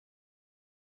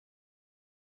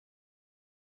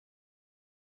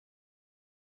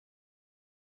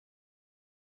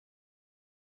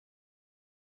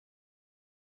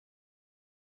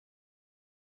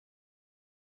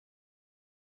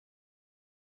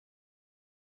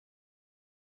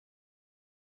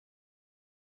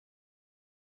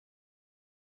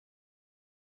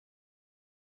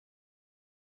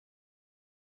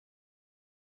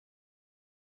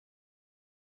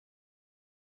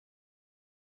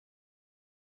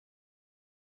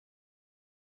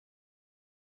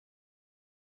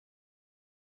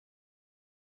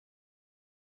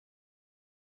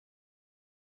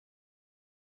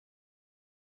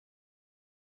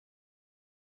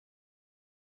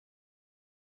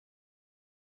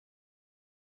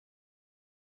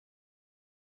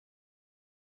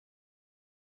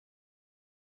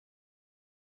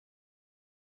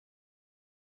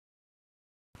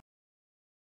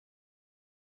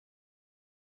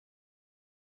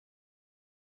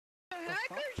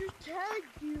I just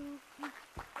tagged you.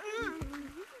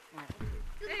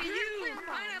 Hey, you,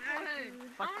 pineapple head.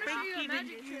 I want to show you a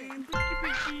magic trick.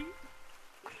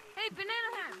 Hey, banana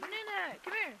hat,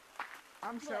 come here.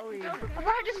 I'm sorry. I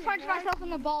probably just punched myself in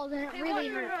the balls and it really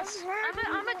hurts.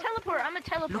 I'm a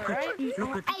teleport, right? Hey,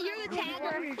 you're the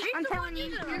tagger. I'm telling you,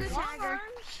 you're the tagger.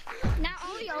 Now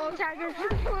all the yellow taggers.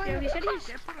 Yeah, he said he's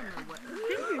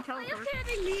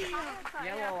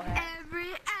Yellow head. every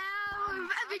hour of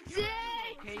every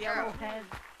day. Okay, yellow head.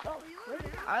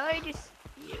 I just.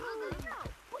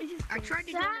 I tried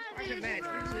to get it back.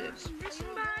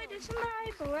 Did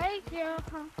somebody break your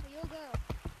car? You'll go.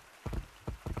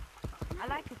 I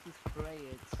like it to spray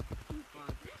it.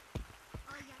 But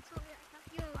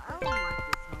I Oh, don't like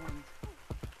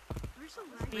this sound.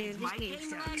 yeah, this game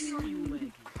sucks. You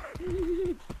laggy.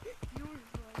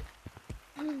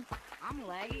 I'm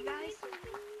laggy, guys.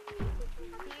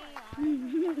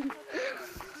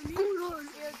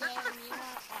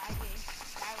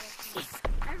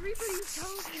 Everybody's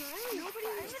talking, right?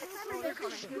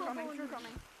 Nobody's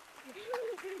coming.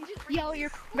 Yo,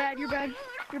 you're bad.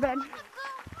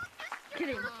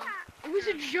 Kidding. It was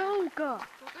a joke.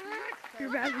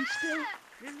 You're bad and still.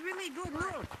 It's really good,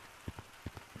 look.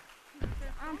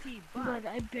 Auntie, But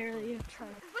I barely have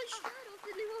tried.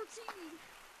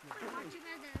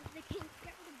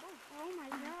 Oh my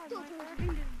god.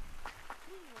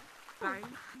 Guys,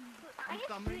 I'm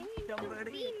coming. Don't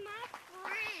worry.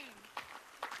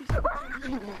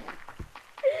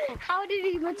 How did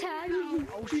he even tag me?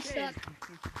 Oh, You shit. suck.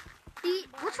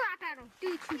 What's rap at him?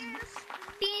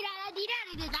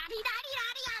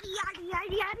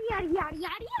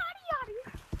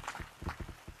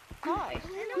 Hi.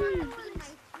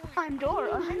 I'm Dora.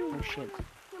 Oh, shit.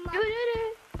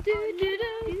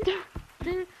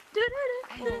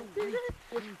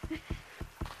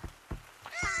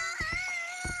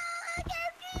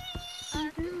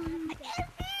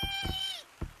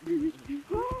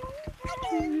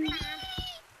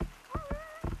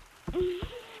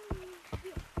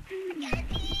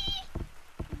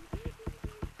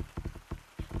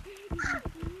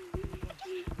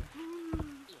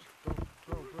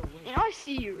 And I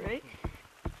see you, right?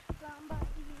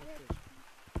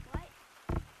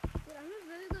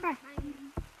 Hi.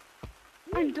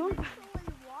 I'm Dora.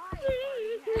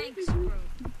 Thanks, bro.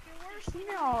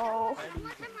 No.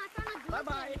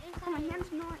 Bye-bye. My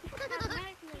hand's not.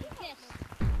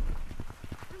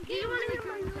 Do you want to hear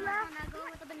my new laugh?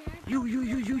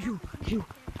 You.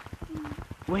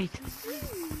 Wait.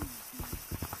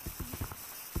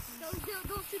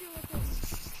 Don't shoot it with this.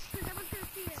 Because I was going to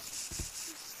see it.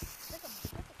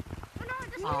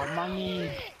 Oh, mommy.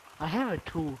 I have a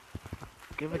tool.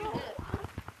 Give it to me.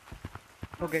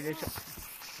 Okay, this.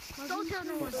 Don't tell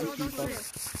no one. Don't tell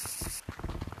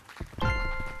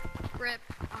Rip.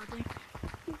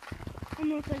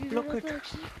 Look at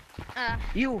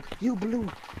you blue,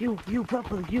 you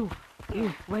purple, you,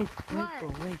 wait.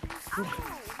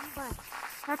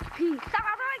 That's pink.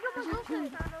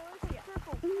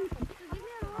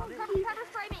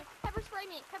 Pepper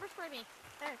spray me.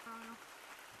 There.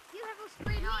 You have to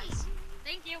spray me. Nice.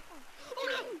 Thank you.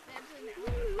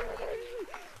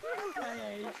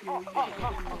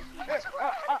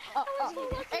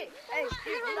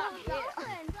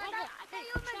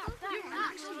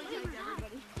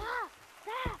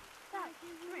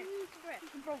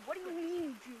 Bro, what do you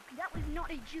mean, juke? That was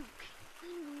not a juke.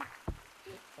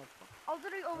 I was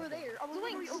literally over there.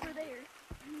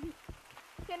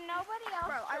 Can nobody else?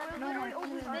 Bro, I was literally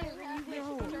over there.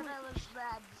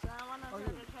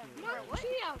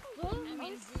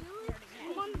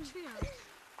 I'm on the treehouse.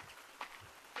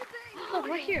 Look,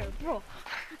 right here, bro.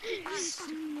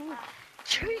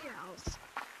 Treehouse.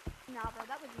 Nah, bro,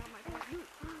 that was not my fault. You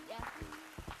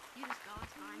just go,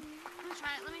 it's fine. Let me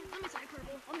try it. Let me try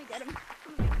purple. Let me get him.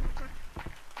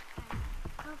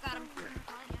 Got him.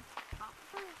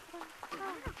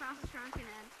 Process round's gonna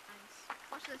end. Nice.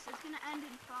 Watch this. It's gonna end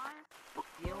in 5.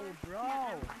 Yo, bro.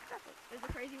 There's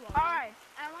a crazy wall. Alright,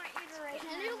 I want you to write.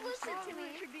 Can you listen to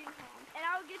me? And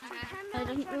I'll get you 10 That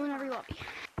minutes. doesn't ruin every lobby.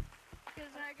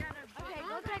 Because I gotta. Okay,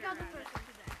 go check out the first one.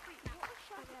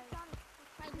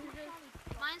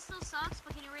 Mine still sucks,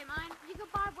 but can you rate mine? You can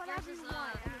buy Yours whatever is you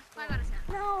want. 5 out of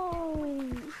 10. No.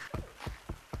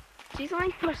 See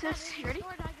something? What's this? You ready?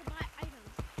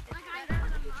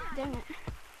 Dang it.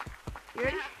 You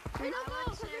ready?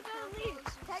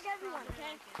 Tag everyone,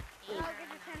 okay? I'll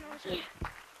give you 10 minutes.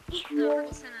 No, we're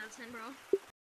just 10 out of 10, bro.